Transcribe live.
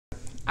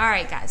All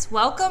right, guys,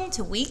 welcome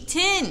to week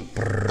 10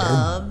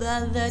 of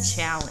the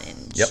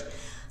challenge.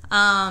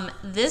 Yep.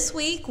 This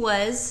week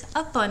was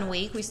a fun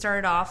week. We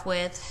started off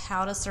with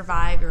how to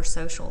survive your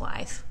social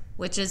life,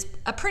 which is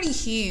a pretty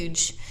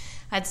huge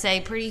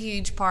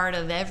part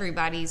of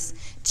everybody's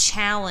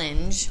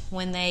challenge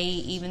when they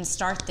even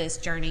start this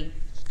journey.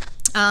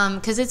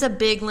 Because it's a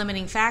big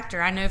limiting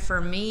factor. I know for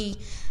me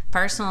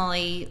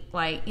personally,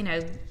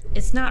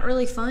 it's not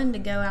really fun to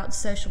go out to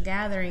social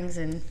gatherings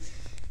and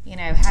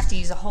have to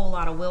use a whole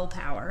lot of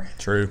willpower.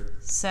 True.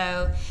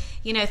 So,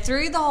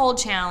 through the whole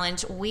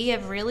challenge, we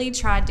have really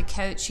tried to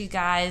coach you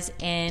guys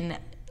into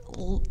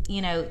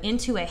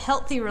a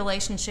healthy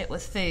relationship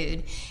with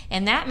food.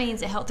 And that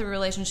means a healthy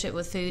relationship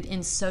with food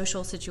in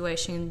social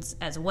situations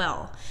as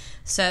well.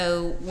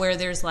 So where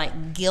there's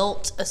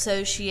guilt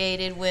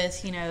associated with,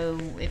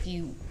 if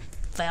you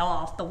fell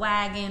off the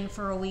wagon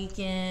for a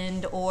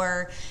weekend,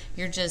 or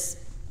you're just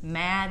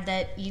mad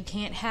that you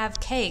can't have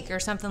cake or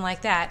something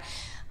like that.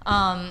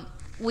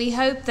 We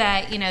hope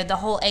that, the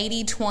whole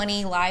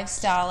 80-20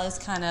 lifestyle is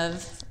kind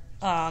of,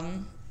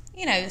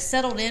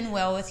 settled in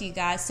well with you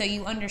guys, so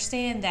you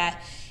understand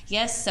that,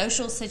 yes,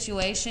 social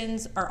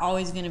situations are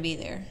always going to be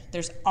there.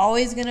 There's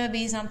always going to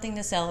be something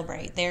to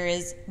celebrate. There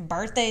is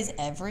birthdays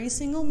every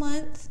single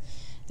month.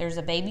 There's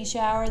a baby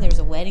shower. There's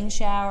a wedding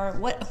shower.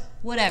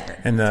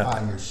 Whatever. And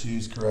tying your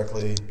shoes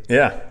correctly.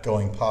 Yeah.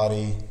 Going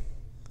potty.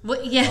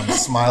 Yeah.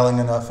 Smiling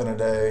enough in a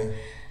day.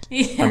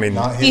 Yeah. I mean,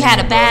 he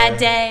had a bad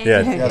day.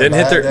 Yeah,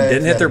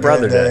 didn't hit their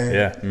brother day.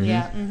 Yeah, mm-hmm.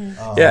 Yeah,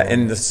 mm-hmm. Yeah,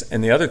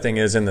 and the other thing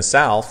is, in the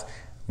South,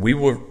 we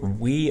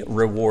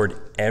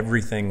reward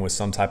everything with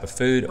some type of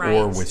food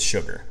or with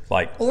sugar,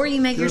 or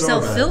you make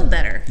yourself feel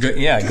better.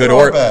 Good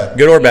or bad.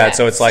 Yeah.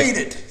 So it's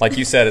like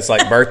you said, it's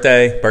like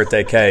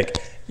birthday cake.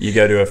 You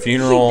go to a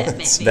funeral,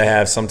 they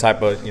have some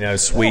type of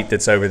sweet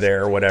that's over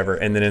there or whatever,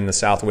 and then in the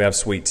South we have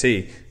sweet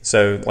tea.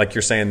 So like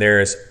you're saying, there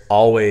is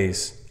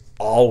always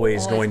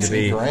going to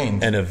be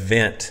an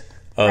event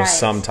of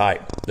some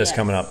type that's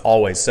coming up,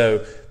 always.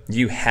 So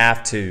you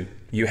have to.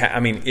 I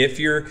mean, if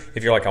you're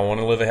like, I want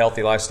to live a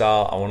healthy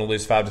lifestyle, I want to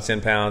lose 5 to 10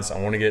 pounds, I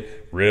want to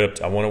get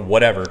ripped, I want to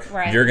whatever,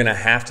 you're going to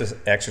have to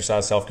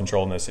exercise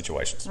self-control in those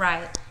situations.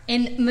 Right.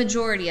 And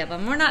majority of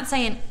them. We're not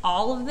saying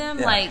all of them.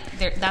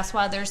 That's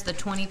why there's the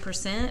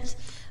 20%.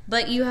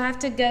 But you have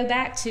to go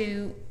back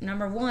to,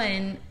 number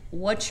one,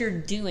 what you're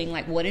doing.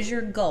 What is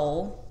your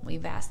goal?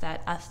 We've asked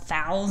that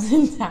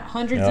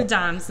hundreds of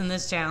times in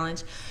this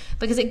challenge.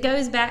 Because it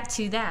goes back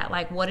to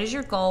that. What is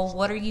your goal?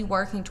 What are you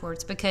working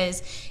towards?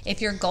 Because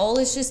if your goal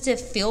is just to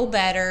feel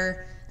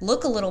better,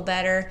 look a little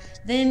better,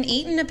 then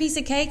eating a piece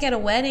of cake at a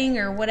wedding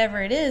or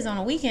whatever it is on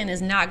a weekend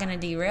is not going to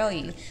derail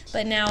you.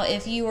 But now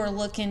if you are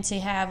looking to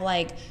have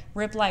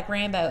Rip Like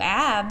Rambo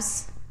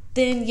abs,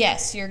 then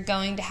yes, you're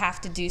going to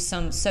have to do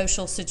some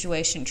social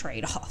situation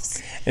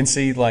trade-offs. And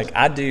see,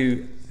 I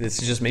do,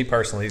 this is just me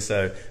personally,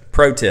 so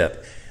pro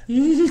tip.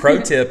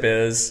 Pro tip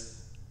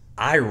is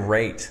I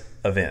rate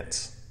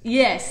events.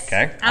 Yes.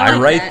 Okay.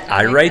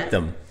 I rate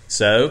them.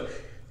 So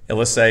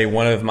let's say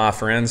one of my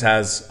friends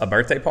has a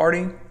birthday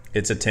party.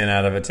 It's a 10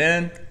 out of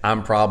 10.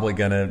 I'm probably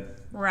going to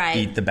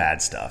eat the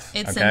bad stuff.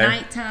 It's a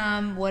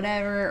nighttime,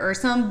 whatever, or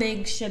some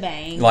big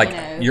shebang.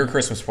 Your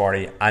Christmas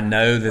party. I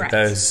know that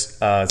those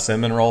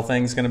cinnamon roll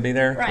thing's going to be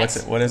there. Right.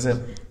 What is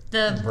it?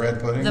 The bread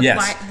pudding?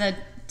 The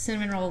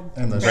cinnamon roll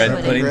and the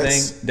bread pudding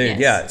thing, dude. Yes.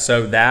 Yeah,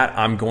 so that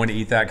I'm going to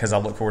eat that because I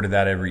look forward to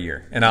that every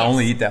year, and I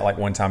only eat that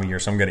one time a year,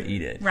 so I'm going to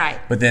eat it. Right.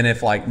 But then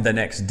if the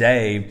next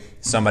day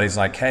somebody's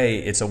like, "Hey,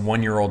 it's a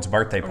 1-year-old's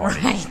birthday party,"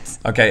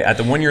 okay, at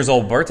the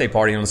 1-year-old birthday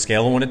party on a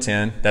scale of 1 to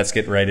 10, that's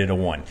get rated a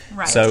 1.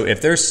 Right. So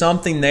if there's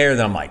something there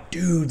that I'm like,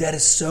 dude, that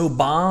is so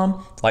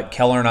bomb.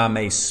 Keller and I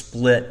may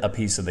split a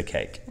piece of the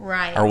cake,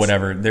 or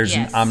whatever.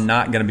 I'm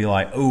not going to be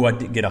like, oh, I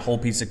did get a whole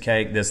piece of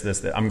cake. This.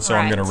 I'm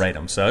going to rate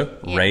them. So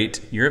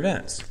rate your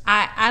events.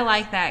 I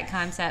like that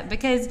concept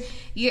because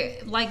you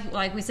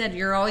like we said,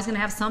 you're always going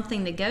to have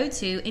something to go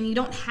to, and you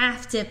don't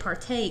have to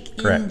partake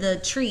in the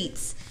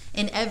treats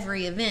in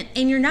every event,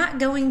 and you're not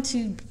going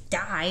to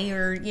die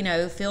or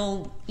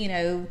feel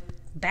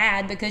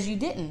bad because you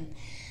didn't.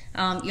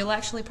 You'll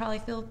actually probably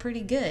feel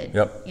pretty good.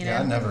 Yep.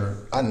 Yeah,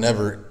 I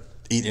never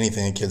eat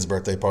anything at kids'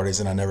 birthday parties,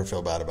 and I never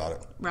feel bad about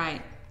it.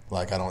 Right.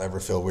 I don't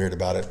ever feel weird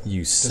about it.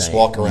 You saint. Just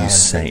walk around. You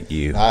saint,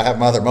 you. I have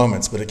my other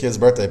moments, but at kids'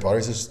 birthday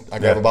parties, I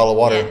grab a bottle of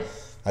water,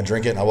 I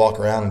drink it, and I walk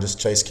around and just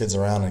chase kids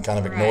around and kind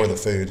of ignore the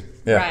food.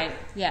 Yeah. Right.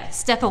 Yeah.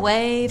 Step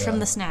away from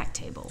the snack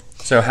table.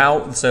 So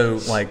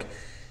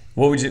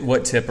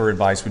what tip or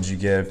advice would you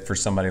give for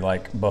somebody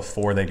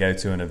before they go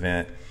to an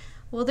event?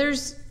 Well,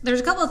 there's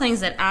a couple of things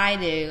that I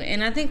do,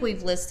 and I think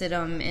we've listed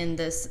them in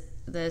this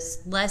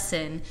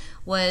lesson.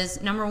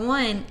 Was number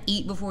one,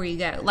 eat before you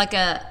go.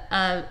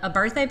 A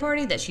birthday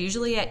party that's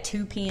usually at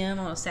 2 p.m.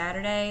 on a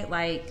Saturday,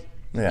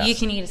 you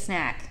can eat a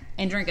snack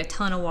and drink a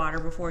ton of water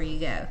before you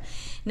go.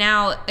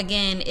 Now,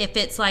 again, if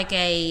it's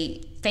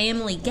a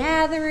family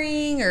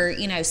gathering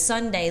or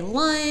Sunday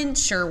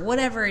lunch or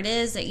whatever it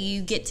is that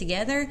you get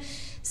together,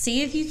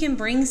 See if you can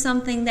bring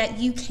something that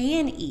you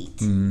can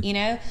eat. You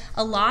know,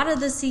 a lot of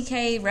the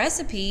CK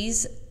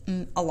recipes,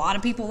 a lot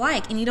of people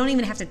like, and you don't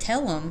even have to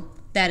tell them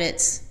that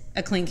it's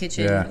a clean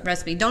kitchen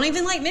recipe. Don't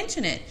even like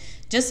mention it.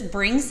 Just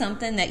bring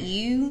something that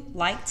you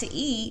like to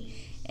eat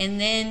and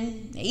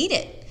then eat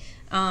it.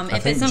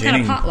 If it's some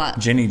kind of potluck.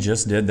 Jenny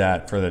just did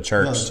that for the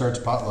church. No, the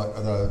church potluck,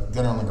 the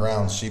dinner on the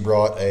grounds. She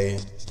brought a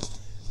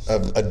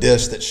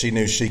dish that she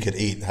knew she could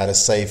eat. Had a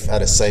safe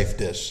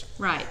dish.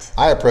 Right.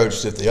 I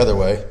approached it the other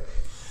way.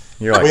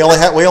 You're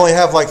like, we only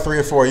have like 3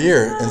 or 4 a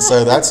year, and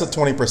so that's a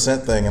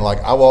 20% thing. And like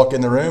I walk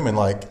in the room and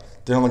like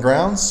dinner on the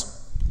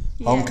grounds,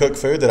 home cooked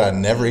food that I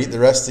never eat the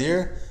rest of the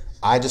year.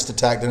 I just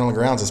attack dinner on the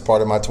grounds as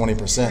part of my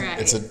 20%.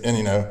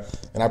 Right.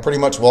 And I pretty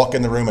much walk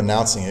in the room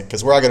announcing it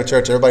because where I go to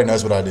church, everybody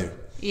knows what I do.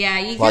 Yeah,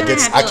 you like have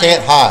to I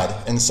can't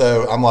hide, and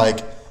so I'm like,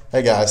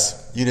 hey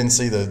guys, you didn't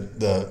see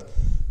the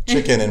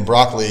chicken and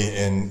broccoli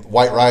and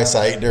white rice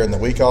I ate during the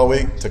week all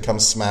week to come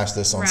smash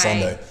this on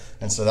Sunday.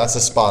 And so that's a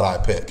spot I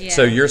pick. Yeah.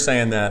 So you're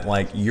saying that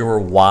like your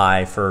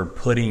why for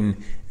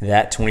putting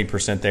that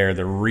 20% there,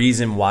 the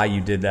reason why you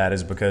did that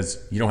is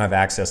because you don't have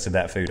access to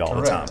that food all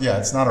the time. Yeah,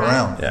 it's not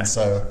around. Yeah. And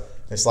so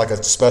it's like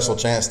a special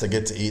chance to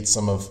get to eat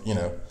some of,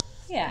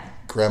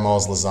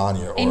 grandma's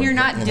lasagna. And you're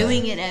not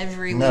doing it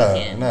every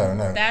weekend.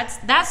 No. That's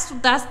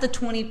the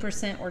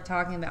 20% we're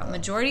talking about.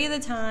 Majority of the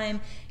time,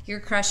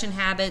 you're crushing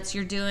habits.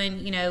 You're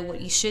doing, what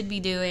you should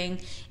be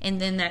doing, and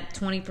then that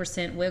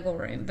 20% wiggle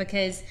room.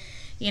 Because,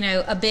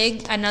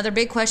 another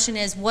big question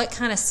is, what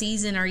kind of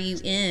season are you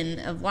in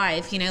of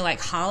life? Like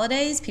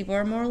holidays, people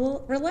are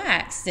more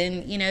relaxed,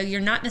 and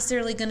you're not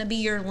necessarily going to be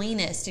your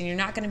leanest, and you're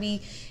not going to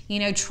be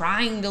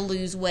trying to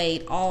lose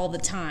weight all the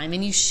time,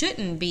 and you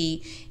shouldn't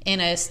be in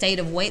a state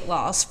of weight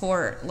loss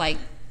for like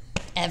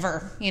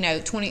ever,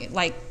 20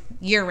 like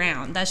year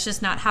round. That's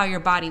just not how your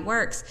body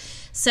works.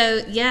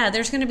 So yeah,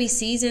 there's going to be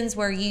seasons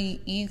where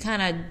you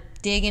kind of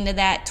dig into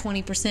that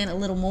 20% a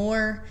little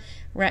more,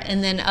 right?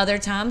 And then other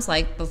times,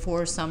 like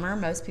before summer,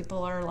 most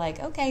people are like,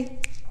 okay,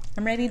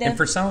 I'm ready to. And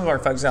for some of our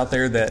folks out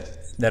there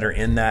that are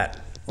in that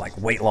like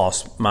weight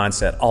loss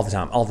mindset all the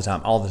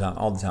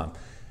time,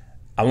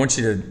 I want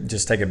you to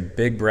just take a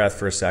big breath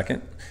for a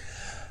second,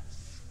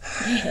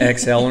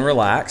 exhale and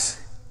relax.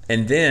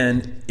 And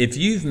then if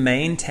you've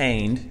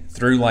maintained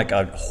through like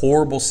a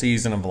horrible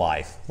season of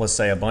life, let's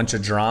say a bunch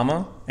of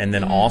drama, and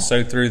then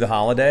also through the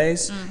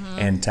holidays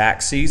and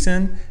tax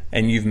season,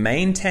 and you've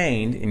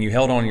maintained and you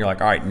held on, and you're like,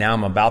 all right, now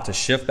I'm about to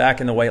shift back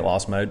into weight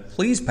loss mode,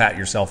 please pat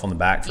yourself on the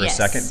back for a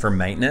second for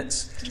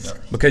maintenance,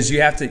 because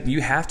you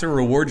have to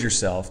reward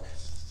yourself.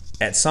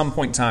 At some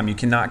point in time, you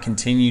cannot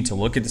continue to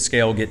look at the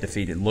scale, get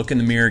defeated, look in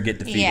the mirror, get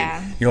defeated.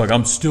 Yeah. You're like,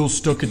 I'm still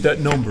stuck at that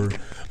number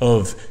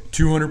of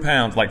 200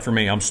 pounds. Like for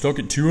me, I'm stuck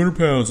at 200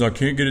 pounds. I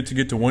can't get it to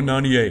get to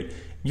 198.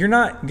 You're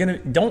not going to,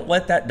 don't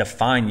let that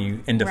define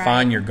you and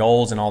define your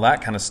goals and all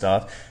that kind of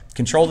stuff.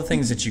 Control the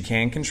things that you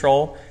can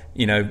control.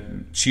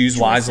 Choose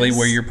wisely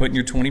where you're putting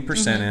your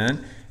 20%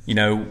 in.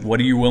 What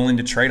are you willing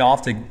to trade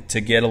off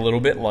to get a little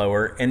bit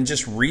lower, and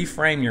just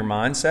reframe your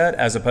mindset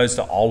as opposed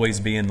to always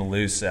being the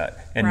lose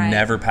set and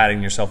never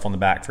patting yourself on the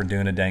back for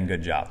doing a dang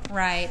good job.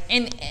 Right.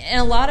 And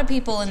a lot of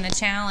people in the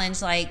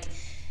challenge, like,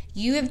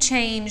 you have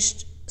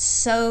changed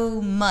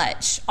so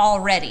much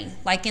already.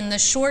 Like in the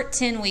short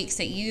 10 weeks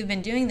that you've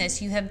been doing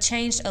this, you have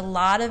changed a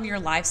lot of your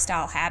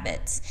lifestyle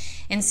habits.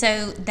 And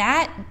so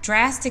that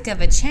drastic of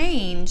a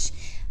change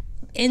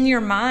in your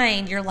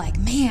mind, you're like,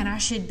 man, I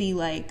should be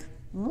like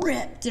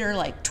ripped or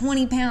like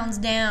 20 pounds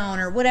down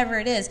or whatever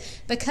it is,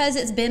 because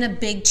it's been a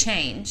big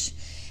change.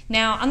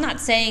 Now, I'm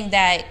not saying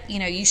that,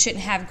 you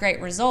shouldn't have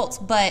great results,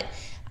 but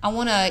I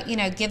want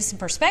to, give some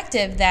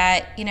perspective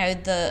that,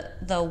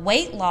 the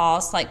weight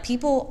loss, like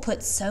people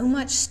put so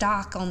much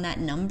stock on that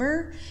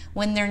number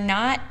when they're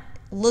not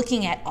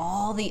looking at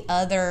all the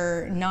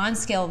other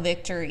non-scale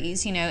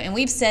victories, and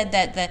we've said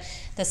that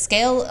the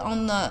scale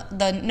on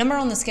the number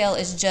on the scale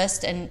is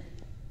just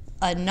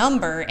a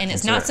number, and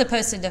it's not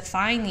supposed to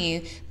define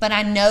you, but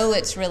I know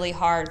it's really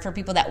hard for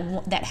people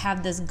that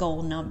have this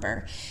goal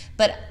number.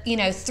 But,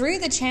 through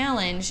the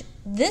challenge,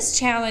 this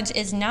challenge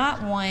is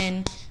not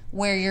one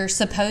where you're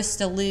supposed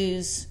to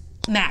lose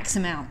max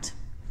amount.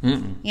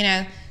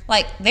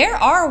 Like there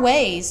are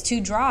ways to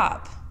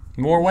drop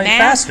more weight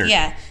faster.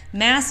 Yeah,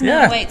 mass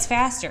amount of weights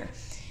faster.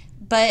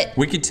 But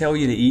we could tell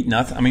you to eat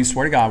nothing. I mean,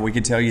 swear to God, we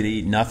could tell you to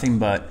eat nothing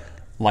but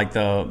like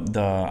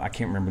the I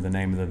can't remember the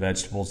name of the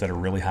vegetables that are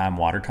really high in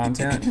water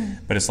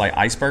content, but it's like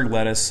iceberg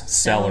lettuce,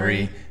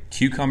 celery,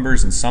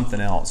 cucumbers, and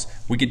something else.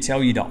 We could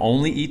tell you to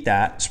only eat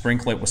that,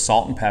 sprinkle it with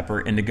salt and pepper,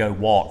 and to go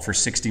walk for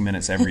 60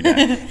 minutes every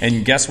day.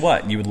 And guess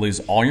what? You would lose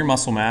all your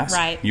muscle mass.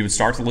 Right. You would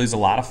start to lose a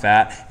lot of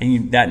fat,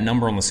 and that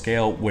number on the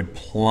scale would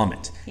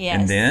plummet. Yes.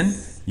 And then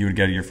you would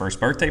go to your first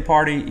birthday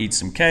party, eat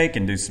some cake,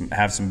 and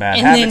have some bad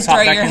and habits. And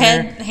then throw your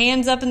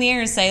hands up in the air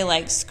and say,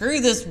 like,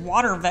 screw this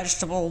water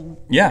vegetable,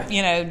 diet.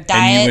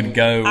 And you would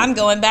go. I'm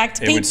going back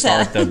to pizza. It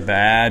would start the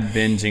bad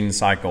binging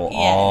cycle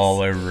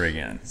all over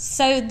again.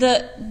 So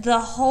the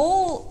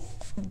whole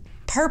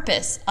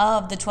purpose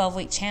of the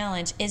 12-week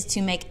challenge is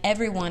to make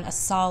everyone a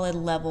solid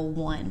level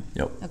 1.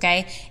 Yep.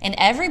 Okay? And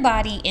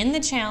everybody in the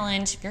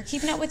challenge, if you're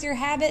keeping up with your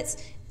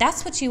habits,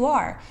 that's what you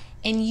are.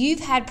 And you've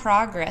had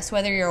progress,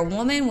 whether you're a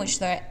woman, which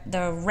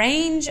the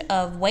range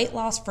of weight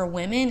loss for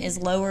women is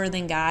lower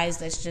than guys.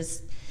 That's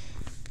just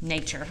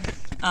nature.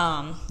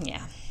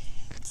 Yeah.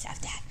 Sad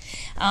that.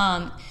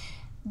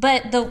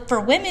 But for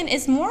women,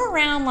 it's more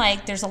around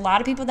like there's a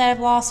lot of people that have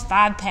lost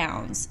 5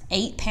 pounds,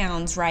 8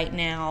 pounds right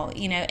now,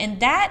 and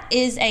that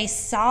is a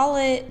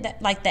solid,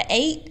 like the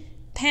 8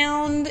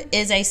 pound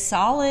is a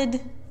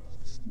solid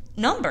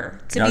number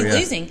to be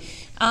losing.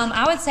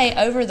 I would say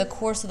over the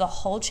course of the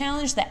whole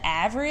challenge, the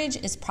average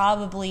is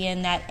probably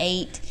in that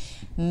 8,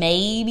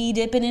 maybe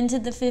dipping into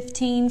the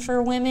 15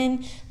 for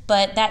women,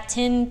 but that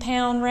 10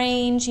 pound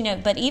range,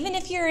 but even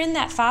if you're in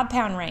that 5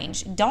 pound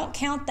range, don't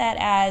count that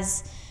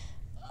as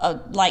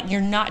like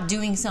you're not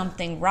doing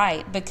something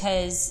right,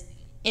 because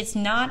it's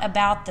not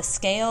about the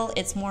scale,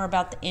 it's more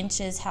about the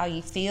inches, how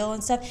you feel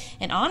and stuff.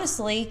 And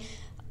honestly,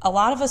 a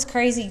lot of us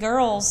crazy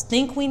girls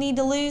think we need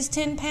to lose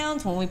 10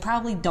 pounds when we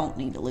probably don't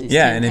need to lose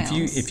 10 pounds.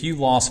 And if you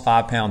lost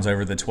 5 pounds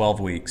over the 12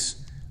 weeks,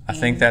 I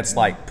think that's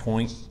like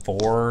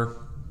 0.4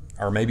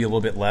 or maybe a little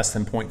bit less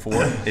than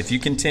 0.4. If you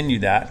continue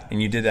that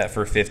and you did that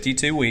for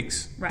 52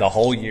 weeks, the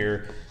whole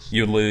year,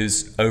 you'd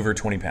lose over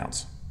 20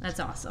 pounds. That's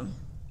awesome.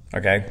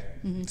 Okay?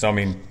 So, I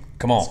mean,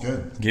 come on.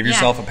 Good. Give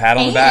yourself a pat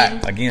on the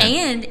back again.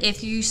 And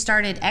if you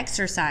started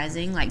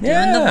exercising, like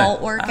doing the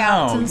Volt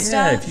workouts and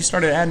stuff. Yeah, if you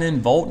started adding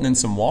in Volt and then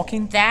some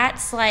walking.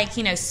 That's like,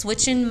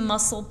 switching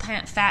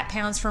fat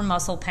pounds for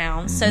muscle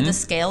pounds. So the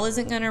scale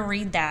isn't going to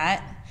read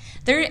that.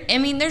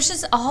 There's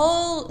just a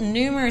whole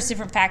numerous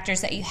different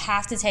factors that you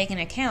have to take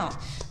into account.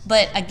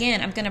 But again,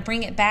 I'm going to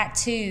bring it back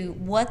to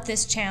what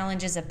this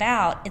challenge is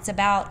about. It's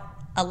about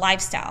a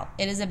lifestyle.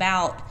 It is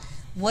about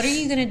what are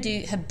you going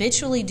to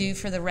habitually do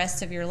for the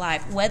rest of your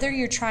life, whether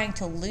you're trying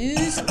to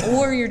lose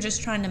or you're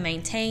just trying to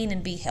maintain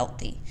and be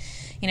healthy.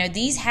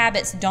 These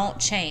habits don't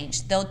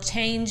change. They'll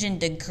change in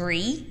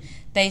degree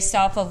based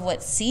off of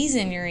what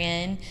season you're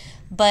in,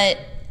 but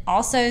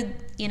also,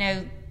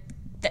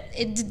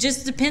 it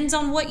just depends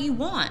on what you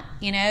want.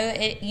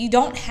 You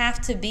don't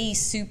have to be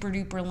super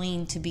duper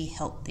lean to be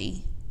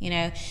healthy,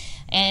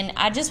 And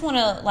I just want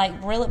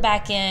to reel it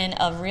back in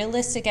of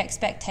realistic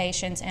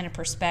expectations and a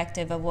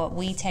perspective of what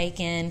we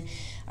take in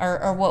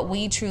or what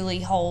we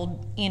truly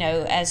hold,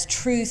 as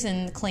truth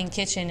in the Clean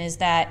Kitchen is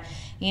that,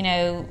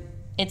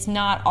 it's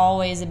not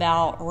always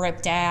about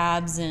ripped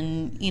abs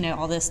and,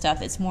 all this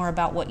stuff. It's more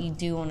about what you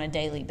do on a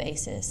daily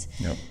basis.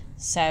 Yep.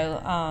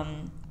 So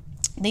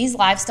these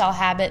lifestyle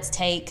habits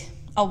take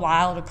a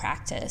while to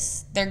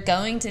practice. They're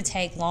going to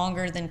take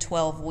longer than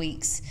 12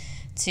 weeks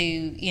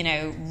to,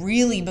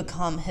 really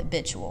become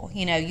habitual.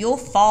 You'll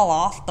fall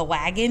off the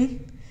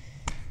wagon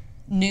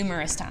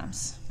numerous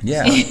times.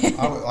 Yeah.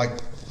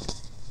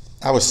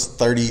 I was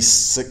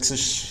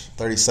 36-ish,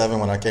 37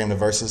 when I came to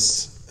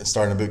Versus and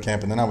started a boot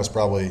camp, and then I was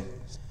probably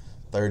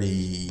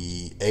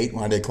 38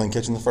 when I did Clean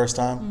Kitchen the first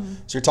time.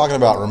 So you're talking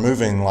about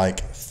removing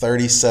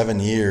 37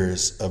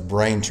 years of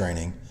brain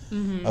training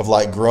of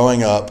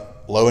growing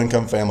up,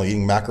 low-income family,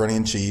 eating macaroni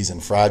and cheese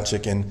and fried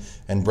chicken,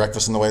 and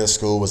breakfast on the way to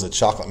school was a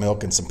chocolate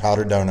milk and some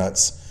powdered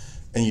donuts.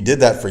 And you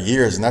did that for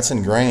years, and that's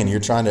ingrained. You're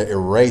trying to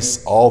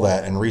erase all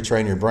that and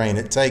retrain your brain.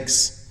 It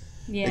takes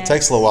a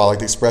little while. Like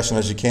the expression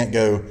is, you can't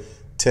go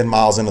 10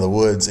 miles into the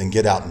woods and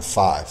get out in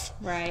 5.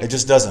 Right. It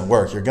just doesn't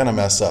work. You're going to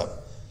mess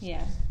up.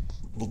 Yeah.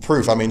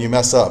 Proof, you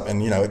mess up,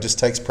 and it just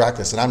takes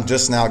practice. And I'm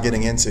just now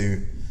getting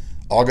into,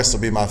 August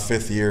will be my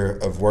 5th year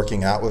of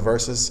working out with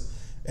Versus.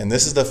 And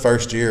this is the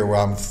first year where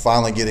I'm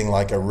finally getting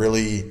a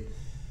really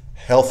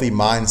healthy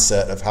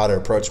mindset of how to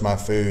approach my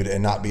food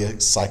and not be a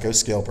psycho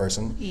scale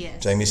person.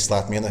 Yes. Jamie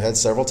slapped me in the head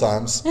several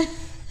times.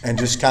 And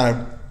just kind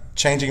of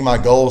changing my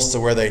goals to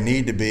where they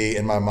need to be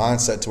and my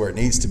mindset to where it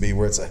needs to be,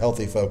 where it's a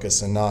healthy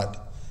focus and not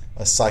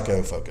a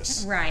psycho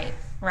focus. Right.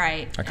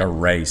 Like a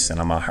race, and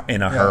I'm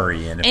in a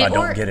hurry, and if I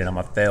don't get it, I'm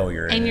a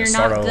failure. And you're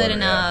not good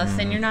enough,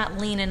 and you're not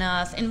lean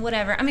enough, and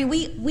whatever.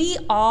 We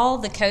all,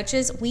 the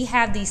coaches, we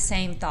have these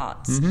same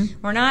thoughts.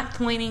 We're not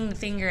pointing the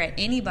finger at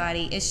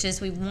anybody. It's just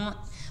we want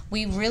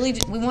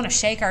to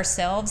shake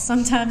ourselves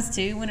sometimes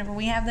too whenever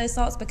we have those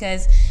thoughts,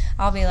 because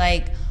I'll be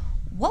like,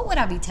 what would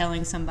I be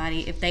telling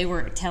somebody if they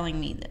were telling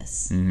me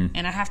this?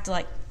 And I have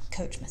to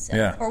coach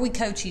myself, or we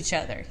coach each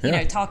other,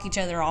 talk each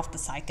other off the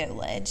psycho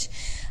ledge,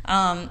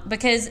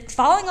 because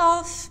falling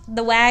off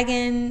the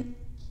wagon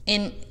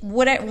in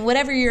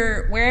wherever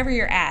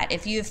you're at,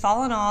 if you have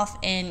fallen off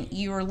and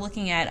you are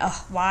looking at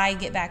why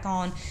get back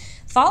on,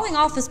 falling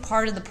off is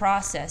part of the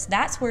process.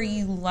 That's where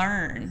you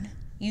learn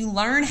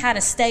how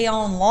to stay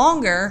on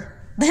longer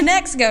the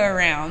next go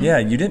around. Yeah,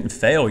 you didn't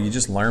fail, you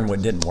just learned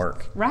what didn't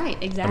work. Right,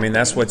 exactly.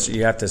 That's what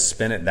you have to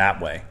spin it that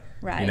way.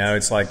 Right.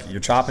 It's like you're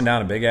chopping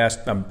down a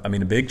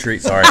big tree.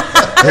 Sorry.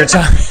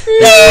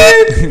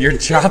 You're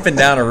chopping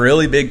down a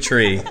really big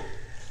tree,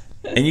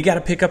 and you got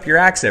to pick up your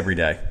axe every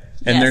day.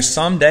 And there's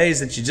some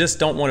days that you just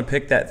don't want to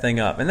pick that thing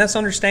up, and that's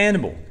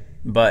understandable.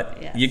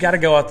 But you got to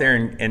go out there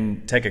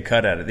and take a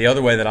cut at it. The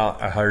other way that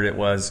I heard it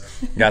was,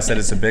 the guy said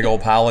it's a big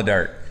old pile of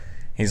dirt.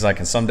 He's like,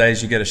 and some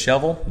days you get a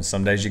shovel, and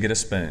some days you get a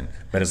spoon.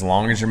 But as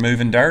long as you're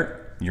moving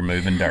dirt, you're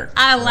moving dirt.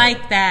 I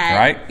like that.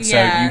 Right?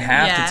 Yeah, So you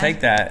have to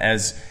take that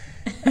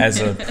as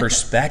a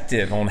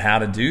perspective on how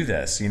to do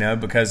this,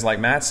 because like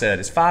Matt said,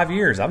 it's 5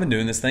 years. I've been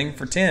doing this thing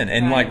for 10.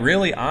 And like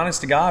really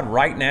honest to God,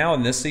 right now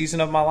in this season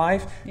of my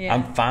life,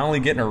 I'm finally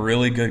getting a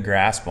really good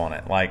grasp on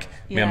it. Like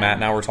Matt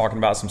and I were talking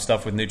about some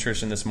stuff with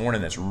nutrition this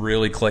morning that's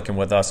really clicking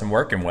with us and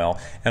working well.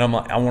 And I'm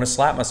like, I want to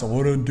slap myself.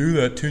 Why didn't I do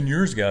that 10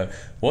 years ago?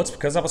 Well, it's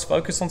because I was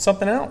focused on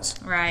something else.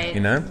 Right.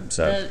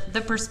 So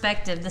the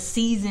perspective, the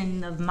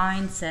season of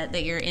mindset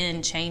that you're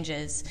in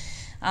changes.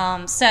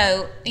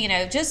 So,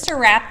 just to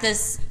wrap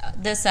this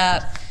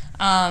up,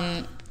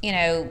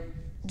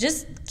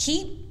 just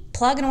keep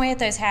plugging away at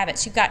those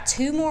habits. You've got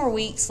 2 more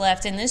weeks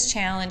left in this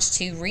challenge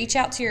to reach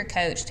out to your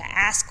coach, to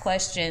ask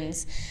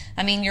questions.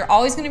 I mean, you're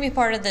always going to be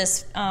part of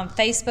this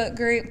Facebook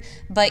group,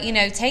 but,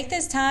 take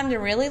this time to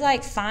really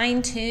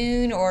fine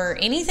tune or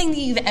anything that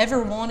you've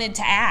ever wanted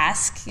to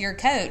ask your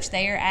coach.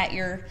 They are at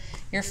your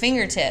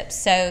fingertips.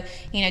 So,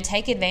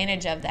 take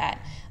advantage of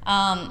that.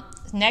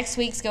 Next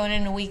week's going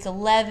into week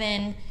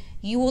 11.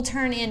 You will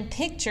turn in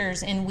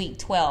pictures in week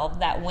 12,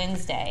 that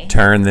Wednesday.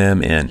 Turn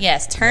them in.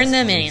 Yes, turn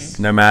them in.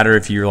 No matter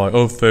if you're like,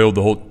 failed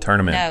the whole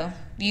tournament. No,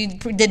 you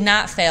did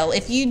not fail.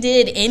 If you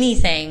did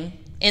anything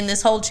in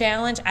this whole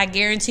challenge, I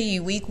guarantee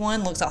you week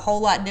 1 looks a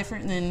whole lot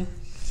different than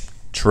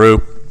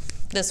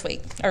this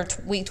week, or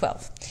week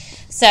 12.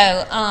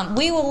 So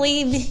we will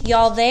leave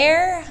y'all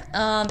there.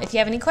 If you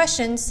have any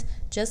questions,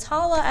 just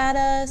holla at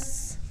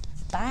us.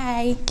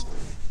 Bye.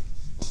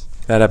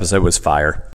 That episode was fire.